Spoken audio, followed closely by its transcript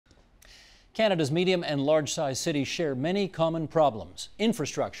Canada's medium and large-sized cities share many common problems: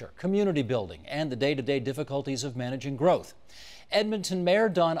 infrastructure, community building, and the day-to-day difficulties of managing growth. Edmonton Mayor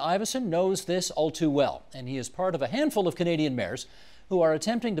Don Iveson knows this all too well, and he is part of a handful of Canadian mayors who are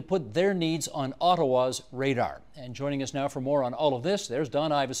attempting to put their needs on Ottawa's radar. And joining us now for more on all of this, there's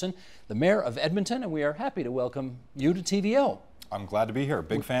Don Iveson, the Mayor of Edmonton, and we are happy to welcome you to TVO. I'm glad to be here.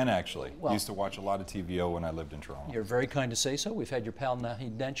 Big fan, actually. Well, used to watch a lot of TVO when I lived in Toronto. You're very kind to say so. We've had your pal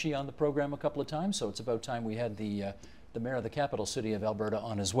Nancy on the program a couple of times, so it's about time we had the mayor of the capital city of Alberta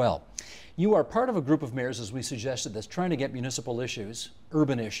on as well. You are part of a group of mayors, as we suggested, that's trying to get municipal issues,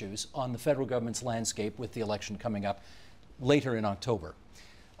 urban issues, on the federal government's landscape with the election coming up later in October.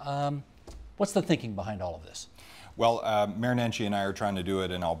 What's the thinking behind all of this? Well, Mayor Nancy and I are trying to do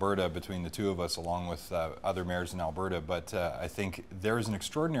it in Alberta between the two of us, along with other mayors in Alberta. But I think there is an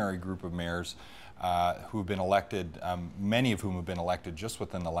extraordinary group of mayors who have been elected, many of whom have been elected just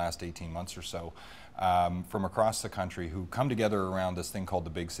within the last 18 months or so, from across the country, who come together around this thing called the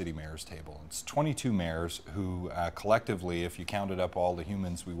Big City Mayors Table. It's 22 mayors who collectively, if you counted up all the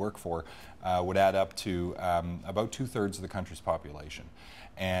humans we work for, would add up to about 2/3 of the country's population.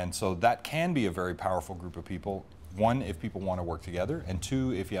 And so that can be a very powerful group of people. One, if people want to work together, and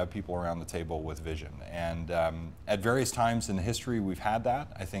two, if you have people around the table with vision. And at various times in history, we've had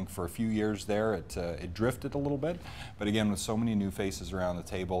that. I think for a few years there, it drifted a little bit. But again, with so many new faces around the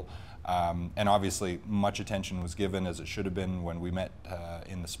table, and obviously much attention was given, as it should have been, when we met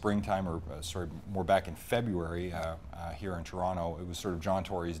in the springtime, or sorry, more back in February here in Toronto. It was sort of John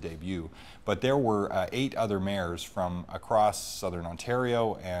Tory's debut. But there were 8 other mayors from across southern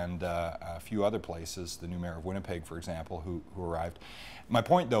Ontario and a few other places, the new mayor of Winnipeg, for example, who arrived. My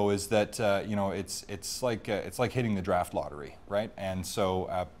point, though, is that you know, it's like hitting the draft lottery, right? And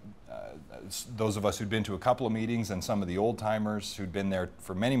so those of us who'd been to a couple of meetings, and some of the old timers who'd been there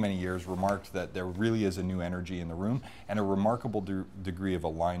for many, many years, remarked that there really is a new energy in the room and a remarkable degree of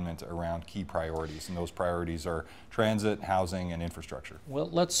alignment around key priorities. And those priorities are transit, housing, and infrastructure. Well,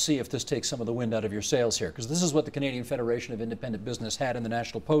 let's see if this takes some of the wind out of your sails here, because this is what the Canadian Federation of Independent Business had in the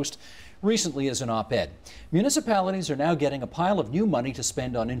National Post recently as an op-ed. Municipalities are now getting a pile of new money to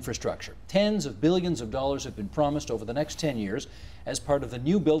spend on infrastructure. Tens of billions of dollars have been promised over the next 10 years as part of the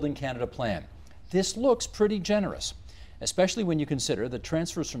new Building Canada plan. This looks pretty generous, especially when you consider that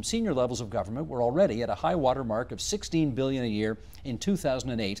transfers from senior levels of government were already at a high water mark of $16 billion a year in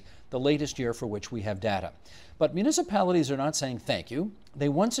 2008, the latest year for which we have data. But municipalities are not saying thank you. They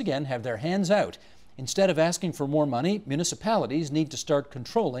once again have their hands out. Instead of asking for more money, municipalities need to start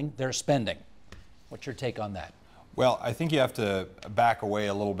controlling their spending. What's your take on that? Well, I think you have to back away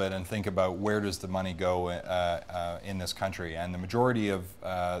a little bit and think about where does the money go in this country. And the majority of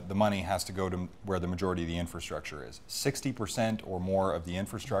the money has to go to where the majority of the infrastructure is. 60% or more of the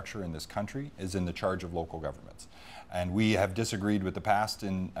infrastructure in this country is in the charge of local governments. And we have disagreed with the past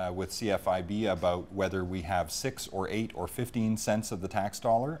with CFIB about whether we have 6 or 8 or 15 cents of the tax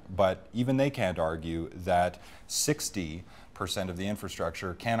dollar, but even they can't argue that 60% of the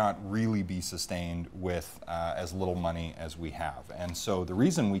infrastructure cannot really be sustained with as little money as we have. And so the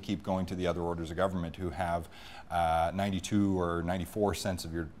reason we keep going to the other orders of government who have 92 or 94 cents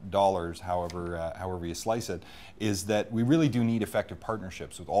of your dollars, however you slice it, is that we really do need effective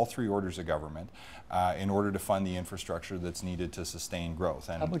partnerships with all 3 orders of government in order to fund the infrastructure that's needed to sustain growth.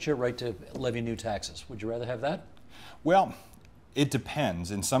 And how about your right to levy new taxes? Would you rather have that? Well, it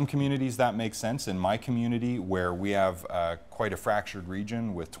depends. In some communities that makes sense. In my community, where we have quite a fractured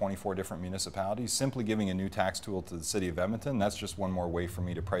region with 24 different municipalities, simply giving a new tax tool to the city of Edmonton, that's just one more way for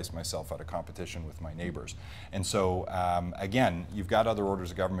me to price myself out of competition with my neighbors. And so again, you've got other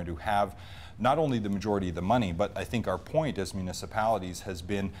orders of government who have not only the majority of the money, but I think our point as municipalities has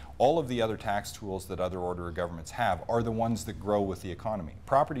been all of the other tax tools that other order of governments have are the ones that grow with the economy.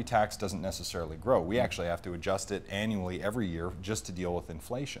 Property tax doesn't necessarily grow. We actually have to adjust it annually every year just to deal with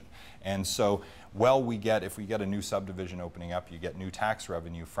inflation. And so, if we get a new subdivision opening up, you get new tax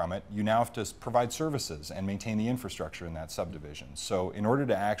revenue from it, you now have to provide services and maintain the infrastructure in that subdivision. So in order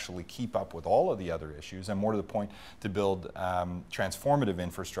to actually keep up with all of the other issues, and more to the point, to build transformative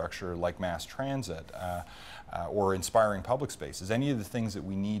infrastructure like mass transit or inspiring public spaces, any of the things that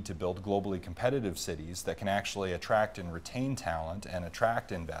we need to build globally competitive cities that can actually attract and retain talent and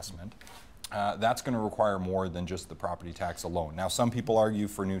attract investment, that's going to require more than just the property tax alone. Now, some people argue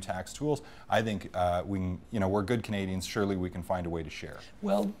for new tax tools. I think we're good Canadians. Surely we can find a way to share.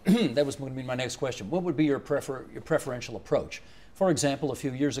 Well, that was going to be my next question. What would be your preferential approach? For example, a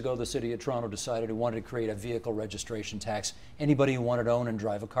few years ago, the City of Toronto decided it wanted to create a vehicle registration tax. Anybody who wanted to own and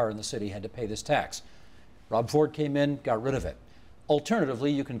drive a car in the city had to pay this tax. Rob Ford came in, got rid of it.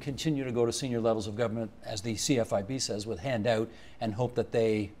 Alternatively, you can continue to go to senior levels of government, as the CFIB says, with handout and hope that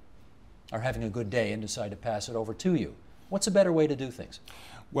they are having a good day and decide to pass it over to you. What's a better way to do things?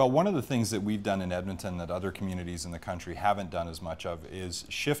 Well, one of the things that we've done in Edmonton that other communities in the country haven't done as much of is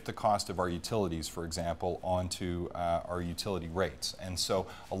shift the cost of our utilities, for example, onto our utility rates. And so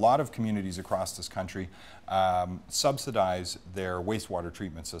a lot of communities across this country subsidize their wastewater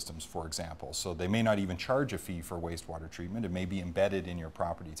treatment systems, for example. So they may not even charge a fee for wastewater treatment. It may be embedded in your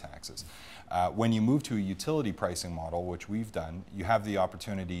property taxes. When you move to a utility pricing model, which we've done, you have the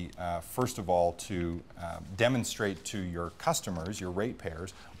opportunity, first of all, to demonstrate to your customers, your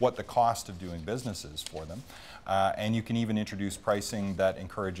ratepayers, what the cost of doing business is for them. And you can even introduce pricing that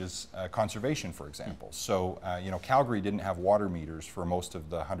encourages conservation, for example. So, you know, Calgary didn't have water meters for most of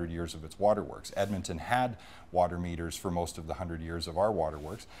the 100 years of its waterworks. Edmonton had water meters for most of the 100 years of our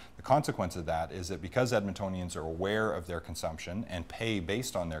waterworks. The consequence of that is that because Edmontonians are aware of their consumption and pay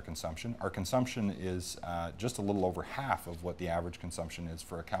based on their consumption, our consumption is just a little over half of what the average consumption is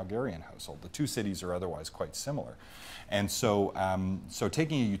for a Calgarian household. The two cities are otherwise quite similar. And so, so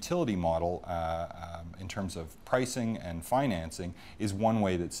taking a utility model in terms of pricing and financing is one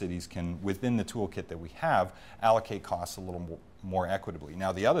way that cities can, within the toolkit that we have, allocate costs a little more equitably.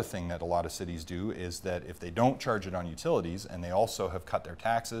 Now, the other thing that a lot of cities do is that if they don't charge it on utilities and they also have cut their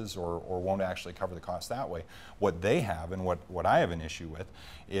taxes or won't actually cover the cost that way, what they have and what I have an issue with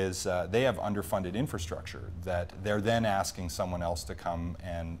is they have underfunded infrastructure that they're then asking someone else to come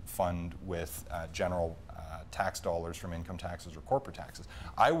and fund with general tax dollars from income taxes or corporate taxes.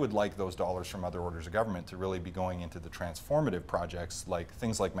 I would like those dollars from other orders of government to really be going into the transformative projects, like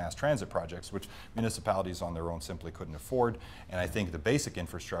things like mass transit projects, which municipalities on their own simply couldn't afford. And I think the basic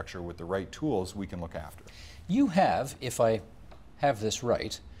infrastructure with the right tools we can look after. You have, if I have this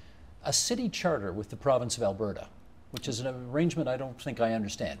right, a city charter with the province of Alberta, which is an arrangement I don't think I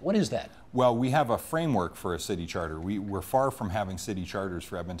understand. What is that? Well, we have a framework for a city charter. We're far from having city charters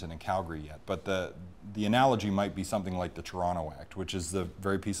for Edmonton and Calgary yet, but the analogy might be something like the Toronto Act, which is the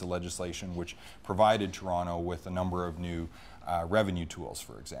very piece of legislation which provided Toronto with a number of new revenue tools,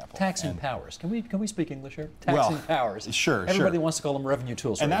 for example. Taxing powers. Can we speak English here? Taxing powers. Sure. Everybody wants to call them revenue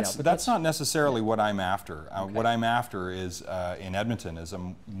tools. And right that's not necessarily what I'm after. Okay. What I'm after is in Edmonton is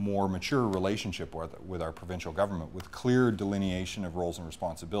a more mature relationship with our provincial government, with clear delineation of roles and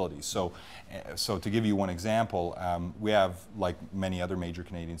responsibilities. So to give you one example, we have, like many other major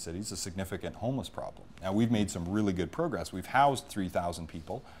Canadian cities, a significant homeless problem. Now, we've made some really good progress. We've housed 3,000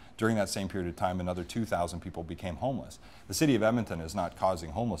 people. During that same period of time, another 2,000 people became homeless. The city of Edmonton is not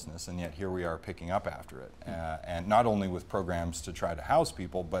causing homelessness, and yet here we are picking up after it. And not only with programs to try to house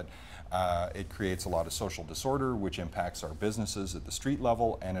people, but it creates a lot of social disorder, which impacts our businesses at the street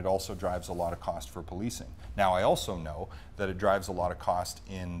level, and it also drives a lot of cost for policing. Now, I also know that it drives a lot of cost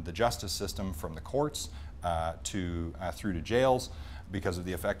in the justice system, from the courts through to jails, because of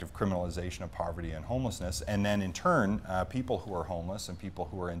the effective criminalization of poverty and homelessness. And then in turn, people who are homeless and people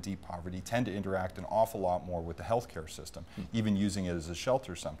who are in deep poverty tend to interact an awful lot more with the healthcare system, even using it as a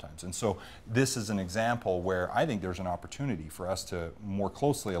shelter sometimes. And so this is an example where I think there's an opportunity for us to more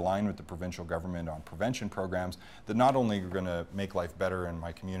closely align with the provincial government on prevention programs that not only are going to make life better in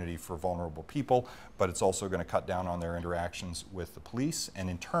my community for vulnerable people, but it's also going to cut down on their interactions with the police and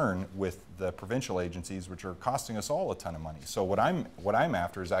in turn with the provincial agencies, which are costing us all a ton of money. So what I'm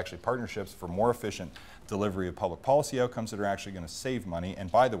after is actually partnerships for more efficient delivery of public policy outcomes that are actually going to save money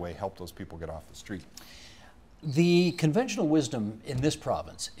and, by the way, help those people get off the street. The conventional wisdom in this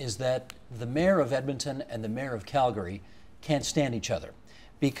province is that the mayor of Edmonton and the mayor of Calgary can't stand each other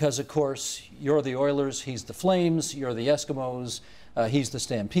because, of course, you're the Oilers, he's the Flames, you're the Eskimos, he's the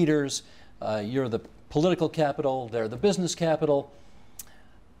Stampeders, you're the political capital, they're the business capital.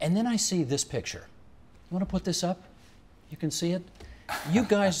 And then I see this picture. You want to put this up? You can see it. You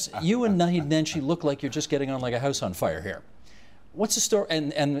guys, you and Naheed Nenshi look like you're just getting on like a house on fire here. What's the story?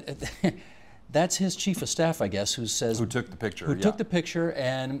 And that's his chief of staff, I guess, who says... Who took the picture. Who took the picture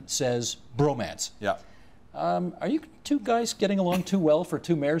and says, bromance. Yeah. Are you two guys getting along too well for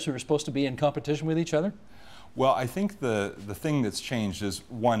two mayors who are supposed to be in competition with each other? Well, I think the thing that's changed is,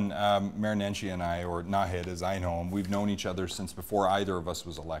 one, Mayor Nenshi and I, or Naheed as I know him, we've known each other since before either of us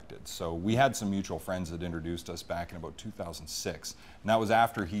was elected. So we had some mutual friends that introduced us back in about 2006. And that was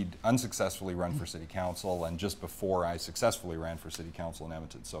after he'd unsuccessfully run for city council and just before I successfully ran for city council in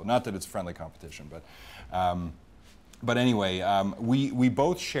Edmonton. So not that it's friendly competition, but But anyway, we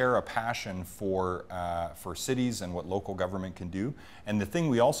both share a passion for cities and what local government can do. And the thing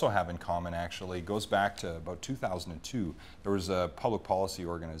we also have in common actually goes back to about 2002. There was a public policy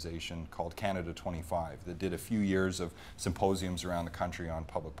organization called Canada 25 that did a few years of symposiums around the country on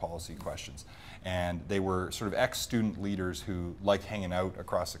public policy questions. And they were sort of ex-student leaders who liked hanging out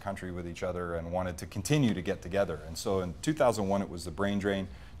across the country with each other and wanted to continue to get together. And so in 2001 it was the brain drain.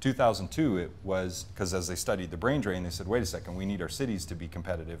 2002 it was, because as they studied the brain drain, they said, wait a second, we need our cities to be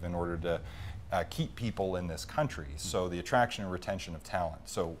competitive in order to keep people in this country. So the attraction and retention of talent.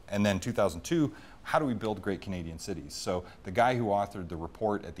 So, and then 2002, how do we build great Canadian cities? So the guy who authored the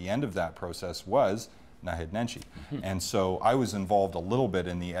report at the end of that process was Naheed Nenshi. And so I was involved a little bit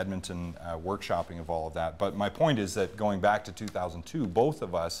in the Edmonton workshopping of all of that. But my point is that going back to 2002, both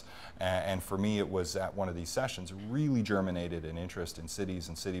of us, and for me it was at one of these sessions, really germinated an interest in cities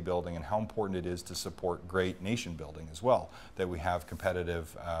and city building and how important it is to support great nation building as well. That we have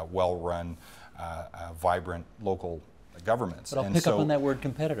competitive, well-run, vibrant local governments. But I'll pick up on that word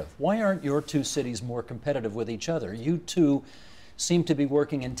competitive. Why aren't your two cities more competitive with each other? You two seem to be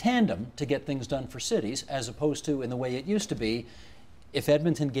working in tandem to get things done for cities, as opposed to in the way it used to be, if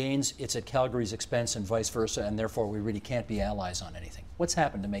Edmonton gains, it's at Calgary's expense and vice versa, and therefore we really can't be allies on anything. What's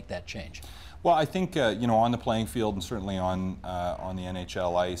happened to make that change? Well, I think you know, on the playing field and certainly on the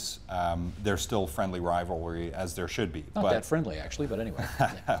NHL ice, there's still friendly rivalry, as there should be. Not that friendly, actually, but anyway.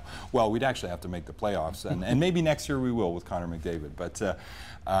 Yeah. Well, we'd actually have to make the playoffs, and maybe next year we will with Connor McDavid. But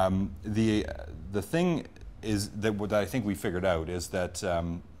the thing is that what I think we figured out is that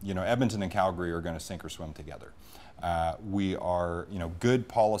you know, Edmonton and Calgary are going to sink or swim together. We are, you know, good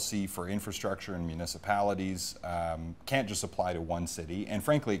policy for infrastructure and municipalities can't just apply to one city, and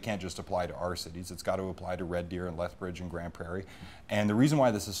frankly it can't just apply to our cities. It's got to apply to Red Deer and Lethbridge and Grand Prairie. And the reason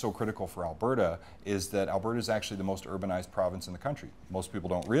why this is so critical for Alberta is that Alberta is actually the most urbanized province in the country. Most people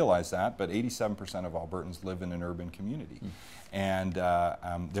don't realize that, but 87% of Albertans live in an urban community. And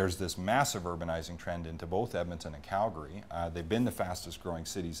there's this massive urbanizing trend into both Edmonton and Calgary. They've been the fastest growing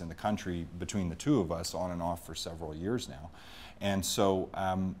cities in the country between the two of us, on and off for several years now. And so,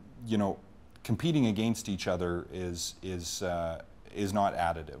 you know, competing against each other is not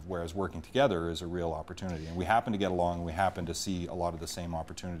additive, whereas working together is a real opportunity. And we happen to get along, and we happen to see a lot of the same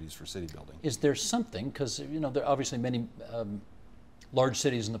opportunities for city building. Is there something, because, you know, there are obviously many large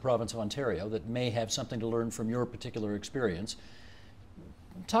cities in the province of Ontario that may have something to learn from your particular experience.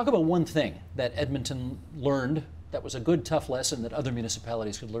 Talk about one thing that Edmonton learned that was a good, tough lesson that other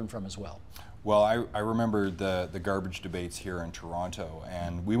municipalities could learn from as well. Well, I remember the garbage debates here in Toronto,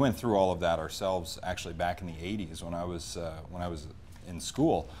 and we went through all of that ourselves actually back in the 80s when I was in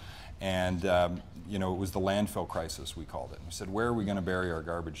school. And you know, it was the landfill crisis, we called it. We said, where are we going to bury our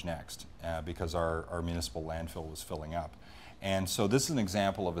garbage next? Because our municipal landfill was filling up. And so this is an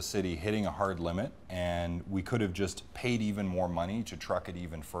example of a city hitting a hard limit, and we could have just paid even more money to truck it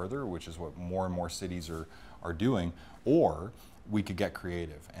even further, which is what more and more cities are doing, or we could get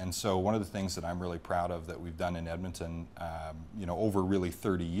creative. And so one of the things that I'm really proud of that we've done in Edmonton, you know, over really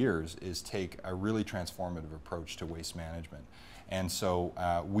 30 years, is take a really transformative approach to waste management. And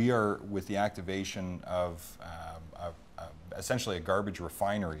so we are, with the activation of essentially a garbage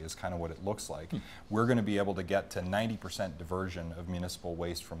refinery is kind of what it looks like. We're going to be able to get to 90% diversion of municipal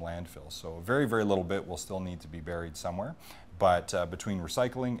waste from landfills. So very, very little bit will still need to be buried somewhere. But between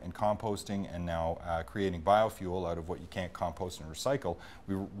recycling and composting and now creating biofuel out of what you can't compost and recycle,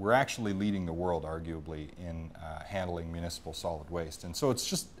 we're actually leading the world, arguably, in handling municipal solid waste. And so it's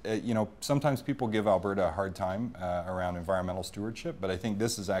just, you know, sometimes people give Alberta a hard time around environmental stewardship, but I think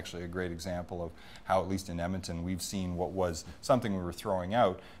this is actually a great example of how, at least in Edmonton, we've seen what was something we were throwing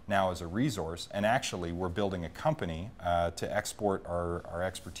out now as a resource, and actually we're building a company to export our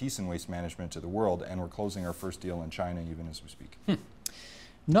expertise in waste management to the world, and we're closing our first deal in China even as we speak.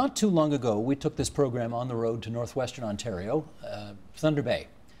 Not too long ago, we took this program on the road to northwestern Ontario, Thunder Bay,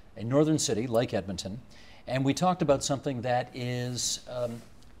 a northern city like Edmonton, and we talked about something that is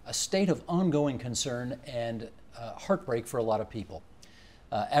a state of ongoing concern and heartbreak for a lot of people,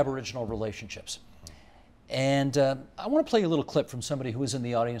 Aboriginal relationships. And I want to play a little clip from somebody who was in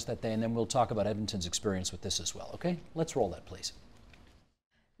the audience that day, and then we'll talk about Edmonton's experience with this as well, okay? Let's roll that, please.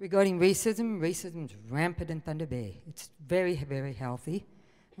 Regarding racism, racism is rampant in Thunder Bay. It's very, very healthy.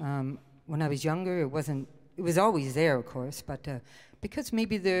 When I was younger, it was always there, of course, but because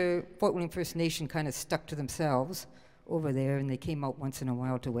maybe the Fort William First Nation kind of stuck to themselves over there, and they came out once in a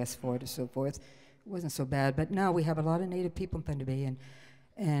while to West Fort or so forth, it wasn't so bad. But now we have a lot of Native people in Thunder Bay,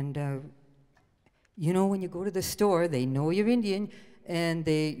 and you know, when you go to the store, they know you're Indian, and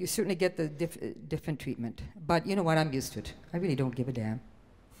you certainly get the different treatment. But you know what? I'm used to it. I really don't give a damn.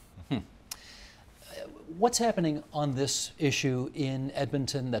 What's happening on this issue in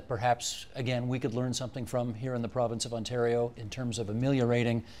Edmonton that perhaps, again, we could learn something from here in the province of Ontario in terms of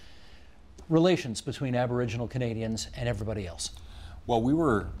ameliorating relations between Aboriginal Canadians and everybody else? Well, we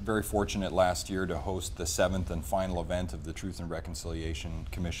were very fortunate last year to host the 7th and final event of the Truth and Reconciliation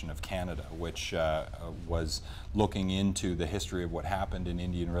Commission of Canada, which was looking into the history of what happened in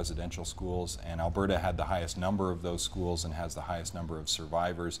Indian residential schools. And Alberta had the highest number of those schools and has the highest number of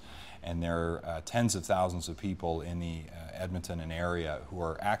survivors. And there are tens of thousands of people in the Edmonton and area who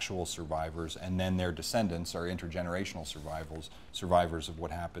are actual survivors, and then their descendants are intergenerational survivors of what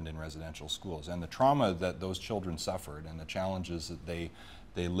happened in residential schools. And the trauma that those children suffered and the challenges that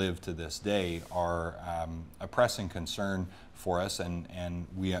they live to this day are a pressing concern for us, and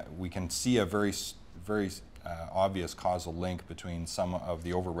we can see a very obvious causal link between some of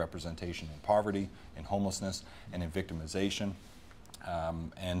the overrepresentation in poverty, in homelessness, and in victimization.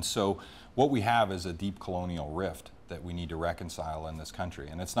 And so what we have is a deep colonial rift that we need to reconcile in this country.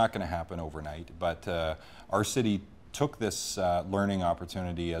 And it's not going to happen overnight, but our city took this learning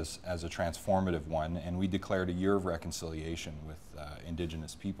opportunity as a transformative one, and we declared a year of reconciliation with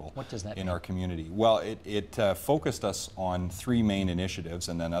Indigenous people. What does that in mean? Our community. Well, it focused us on 3 main initiatives,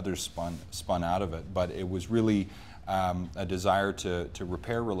 and then others spun out of it, but it was really a desire to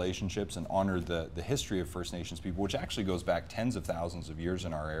repair relationships and honor the history of First Nations people, which actually goes back tens of thousands of years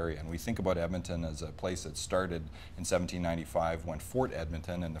in our area. And we think about Edmonton as a place that started in 1795 when Fort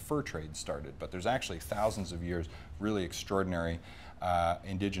Edmonton and the fur trade started. But there's actually thousands of years, really extraordinary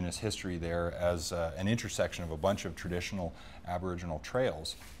Indigenous history there as an intersection of a bunch of traditional Aboriginal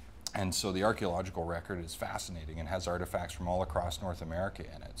trails. And so the archaeological record is fascinating and has artifacts from all across North America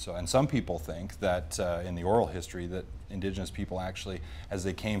in it. So, and some people think that in the oral history that Indigenous people actually, as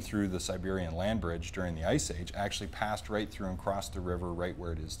they came through the Siberian land bridge during the Ice Age, actually passed right through and crossed the river right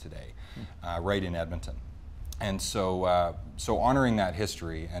where it is today, right in Edmonton. And so, so honoring that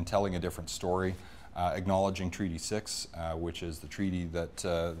history and telling a different story, acknowledging Treaty 6, which is the treaty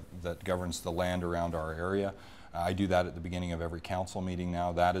that governs the land around our area. I do that at the beginning of every council meeting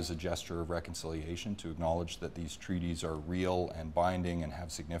now. That is a gesture of reconciliation to acknowledge that these treaties are real and binding and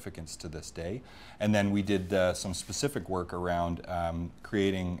have significance to this day. And then we did some specific work around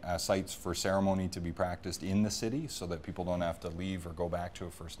creating sites for ceremony to be practiced in the city so that people don't have to leave or go back to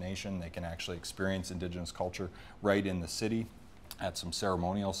a First Nation. They can actually experience Indigenous culture right in the city at some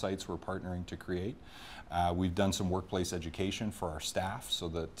ceremonial sites we're partnering to create. We've done some workplace education for our staff so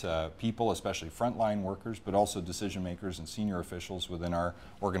that people, especially frontline workers, but also decision makers and senior officials within our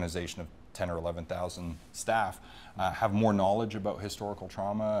organization of 10 or 11,000 staff have more knowledge about historical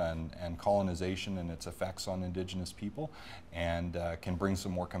trauma and colonization and its effects on Indigenous people, and can bring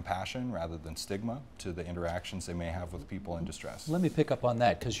some more compassion rather than stigma to the interactions they may have with people in distress. Let me pick up on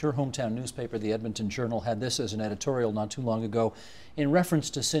that, because your hometown newspaper, the Edmonton Journal, had this as an editorial not too long ago in reference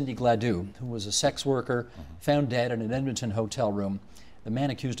to Cindy Gladue, who was a sex worker found dead in an Edmonton hotel room. The man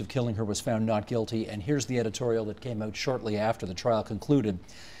accused of killing her was found not guilty, and here's the editorial that came out shortly after the trial concluded.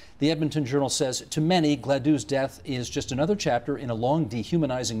 The Edmonton Journal says, to many, Gladue's death is just another chapter in a long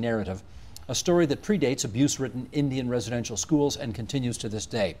dehumanizing narrative, a story that predates abuse-ridden Indian residential schools and continues to this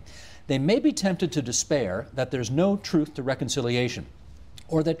day. They may be tempted to despair that there's no truth to reconciliation,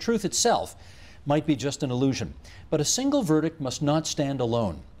 or that truth itself might be just an illusion. But a single verdict must not stand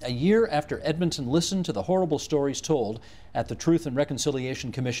alone. A year after Edmonton listened to the horrible stories told at the Truth and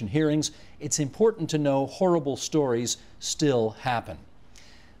Reconciliation Commission hearings, it's important to know horrible stories still happen.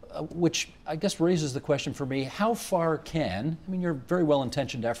 Which I guess raises the question for me, how far can, I mean, your very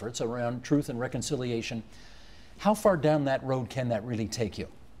well-intentioned efforts around truth and reconciliation, how far down that road can that really take you?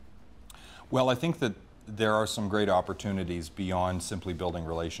 Well, I think that there are some great opportunities beyond simply building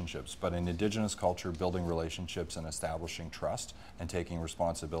relationships, but in Indigenous culture, building relationships and establishing trust and taking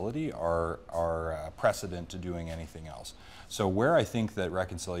responsibility are precedent to doing anything else. So where I think that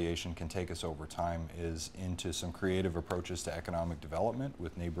reconciliation can take us over time is into some creative approaches to economic development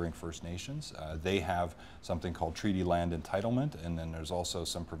with neighboring First Nations. They have something called treaty land entitlement, and then there's also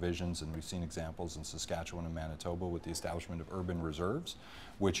some provisions, and we've seen examples in Saskatchewan and Manitoba with the establishment of urban reserves,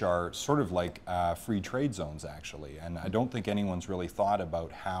 which are sort of like free trade zones actually. And I don't think anyone's really thought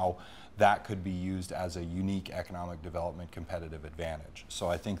about how that could be used as a unique economic development competitive advantage. So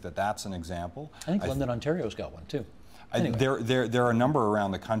I think that that's an example. I think London, Ontario's got one too. Anyway. There are a number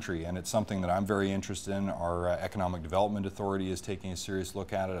around the country, and it's something that I'm very interested in. Our Economic Development Authority is taking a serious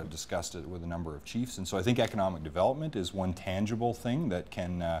look at it. I've discussed it with a number of chiefs, and so I think economic development is one tangible thing that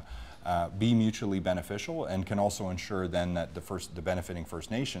can be mutually beneficial, and can also ensure then that the benefiting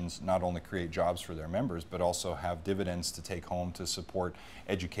First Nations not only create jobs for their members, but also have dividends to take home to support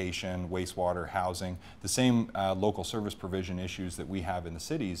education, wastewater, housing, the same local service provision issues that we have in the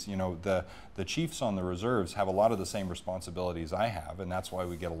cities. You know, the chiefs on the reserves have a lot of the same responsibilities I have, and that's why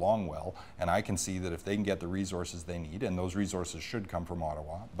we get along well. And I can see that if they can get the resources they need, and those resources should come from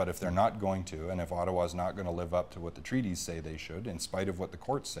Ottawa, but if they're not going to, and if Ottawa's not going to live up to what the treaties say they should, in spite of what the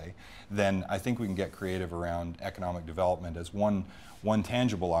courts say, then I think we can get creative around economic development as one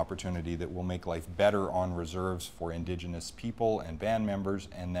tangible opportunity that will make life better on reserves for Indigenous people and band members,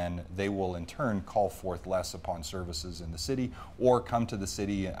 and then they will in turn call forth less upon services in the city or come to the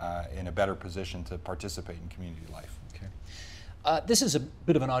city in a better position to participate in community life. Okay. This is a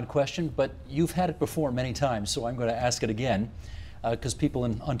bit of an odd question, but you've had it before many times, so I'm going to ask it again because people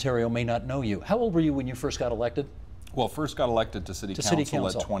in Ontario may not know you. How old were you when you first got elected? Well, first got elected to City Council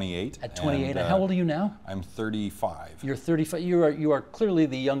at 28. At 28, and how old are you now? I'm 35. You're 35. You are clearly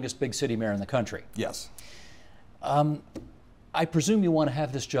the youngest big city mayor in the country. Yes. I presume you want to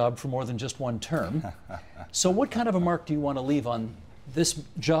have this job for more than just one term. So what kind of a mark do you want to leave on this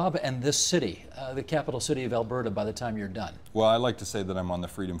job and this city, the capital city of Alberta, by the time you're done? Well, I like to say that I'm on the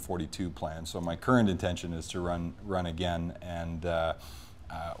Freedom 42 plan, so my current intention is to run again, and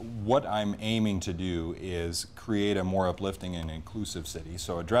what I'm aiming to do is create a more uplifting and inclusive city.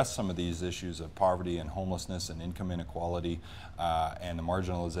 So address some of these issues of poverty and homelessness and income inequality and the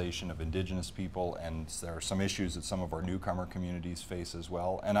marginalization of Indigenous people, and there are some issues that some of our newcomer communities face as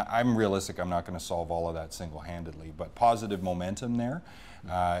well. And I'm realistic, I'm not going to solve all of that single-handedly, but positive momentum there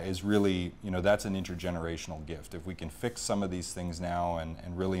is really, you know, that's an intergenerational gift. If we can fix some of these things now and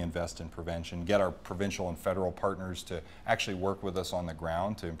really invest in prevention, get our provincial and federal partners to actually work with us on the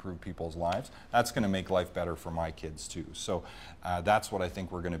ground to improve people's lives, that's going to make life better for my kids too. So that's what I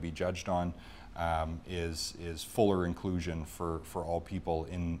think we're going to be judged on, is fuller inclusion for all people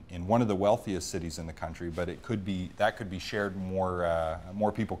in one of the wealthiest cities in the country, but it could be, that could be shared more,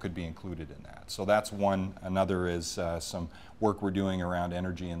 more people could be included in that. So that's one. Another is some work we're doing around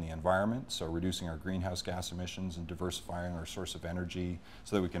energy and the environment, so reducing our greenhouse gas emissions and diversifying our source of energy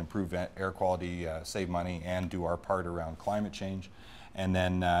so that we can improve air quality, save money, and do our part around climate change. And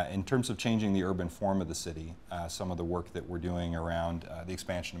then in terms of changing the urban form of the city, some of the work that we're doing around the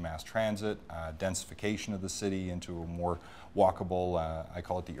expansion of mass transit, densification of the city into a more walkable, I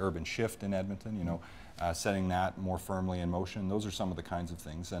call it the urban shift in Edmonton, you know, setting that more firmly in motion. Those are some of the kinds of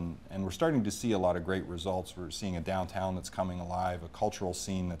things. And we're starting to see a lot of great results. We're seeing a downtown that's coming alive, a cultural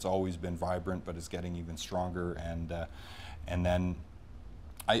scene that's always been vibrant but is getting even stronger. And then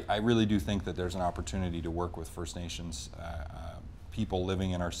I really do think that there's an opportunity to work with First Nations people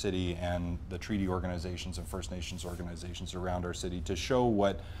living in our city and the treaty organizations and First Nations organizations around our city to show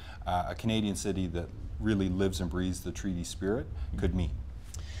what a Canadian city that really lives and breathes the treaty spirit could mean.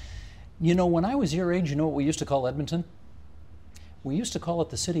 You know, when I was your age, you know what we used to call Edmonton? We used to call it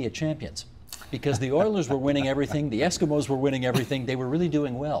the City of Champions, because the Oilers were winning everything, the Eskimos were winning everything, they were really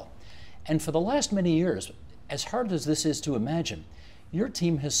doing well. And for the last many years, as hard as this is to imagine, your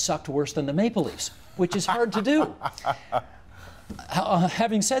team has sucked worse than the Maple Leafs, which is hard to do.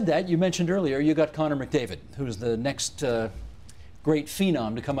 Having said that, you mentioned earlier you got Connor McDavid, who's the next great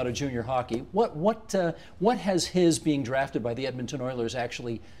phenom to come out of junior hockey. What has his being drafted by the Edmonton Oilers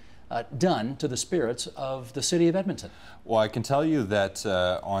actually done to the spirits of the city of Edmonton? Well, I can tell you that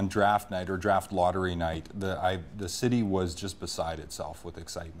on draft night or draft lottery night, the city was just beside itself with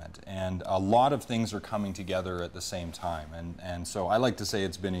excitement, and a lot of things are coming together at the same time. And so I like to say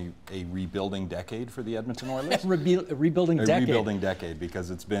it's been a rebuilding decade for the Edmonton Oilers. Rebuilding decade. A rebuilding decade, because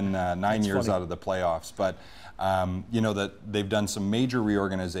it's been 9 years out of the playoffs. But you know, that they've done some major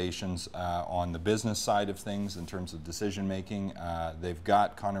reorganizations on the business side of things in terms of decision making. They've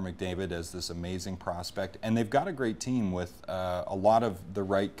got Connor McDavid as this amazing prospect, and they've got a great team with a lot of the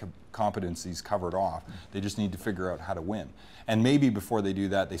right competencies covered off. They just need to figure out how to win. And maybe before they do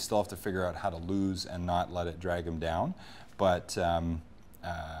that, they still have to figure out how to lose and not let it drag them down. But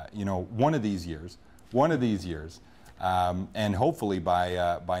you know, one of these years, and hopefully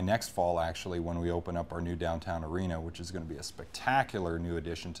by next fall, actually, when we open up our new downtown arena, which is going to be a spectacular new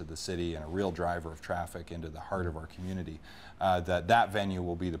addition to the city and a real driver of traffic into the heart of our community, that venue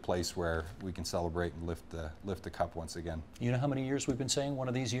will be the place where we can celebrate and lift the cup once again. You know how many years we've been saying one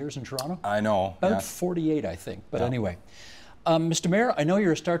of these years in Toronto? I know. About 48, I think. But anyway. Mr. Mayor, I know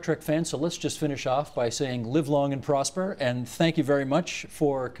you're a Star Trek fan, so let's just finish off by saying live long and prosper, and thank you very much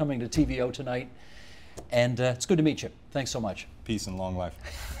for coming to TVO tonight. And it's good to meet you. Thanks so much. Peace and long life.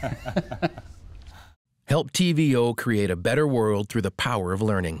 Help TVO create a better world through the power of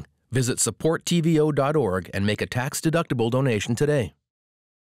learning. Visit supporttvo.org and make a tax-deductible donation today.